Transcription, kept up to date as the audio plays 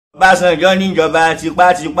Ọbásanjọ́ níjọba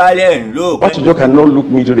tipátipá lẹ́rìn ló. Ọbásanjọ́ cannot look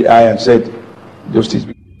me to the eye and said justice.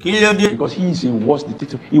 Kí ló dé? Because he is a worse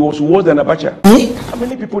dictator. He was worse than Abacha. How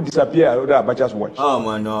many people disappear under Abacha's watch?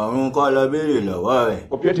 Ọmọ náà ọ̀run kọ́ lọ béèrè lọ́wọ́ rẹ̀.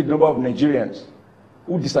 Compared to the number of Nigerians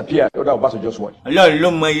who disappeared under Obasanjo's watch. Ọlọ́run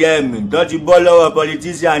ló mọ iye ẹ̀mí tó ti bọ́ lọ́wọ́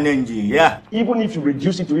politician Nàìjíríà. Even if you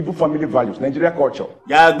reduce it to even family values, Nigeria culture.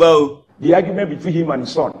 Jágbọ́ o. The argument between him and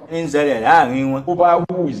his son ń ṣẹlẹ̀ láàrin wọn. over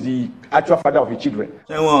who is the actual father of his children.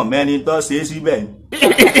 Ṣé wọn mẹ́ni tó ṣe é síbẹ̀?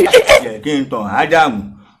 Jẹ́ kí n tàn Ádámù.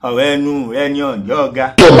 Ọ̀rọ̀ ẹnu ẹni ọ̀jọ́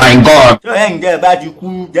ọ̀gá. Oh my God. Ṣé ẹ̀yin tẹ́ ẹ bá ti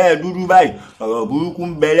kú jẹ́ ẹ dúdú báyìí? Ọ̀rọ̀ burúkú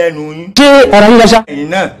ń bẹ lẹ́nu yín. Ṣé ọ̀rọ̀ yín lọ ṣá? Ẹ̀yin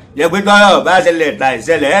náà jẹ́ pé tọ́rọ̀ bá ṣẹlẹ̀ ta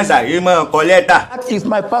ìṣẹ̀lẹ̀ ẹ̀ ṣàyé mọ́ kọ lẹ́tà. That is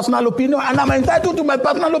my personal opinion and I'm entitled to my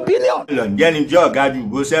personal opinion. Lọ̀njẹ́ni tí ọ̀gá ju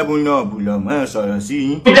ìbò sẹ́bùn náà bùlọ̀ mọ́ sọ̀rọ̀ sí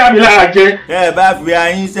yín. Ó já mi lára jẹ. Tẹ́ ẹ bá fi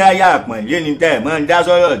ayín sẹ́yà pọ̀nlé ni tẹ́ ẹ mọ́ ń dá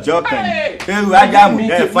sọ́rọ̀ tí ọkàn yín. Ṣé irú Ádámù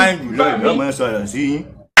tẹ́ ẹ fáìn jùlọ ìlọ́mọ sọ̀rọ̀ sí yín?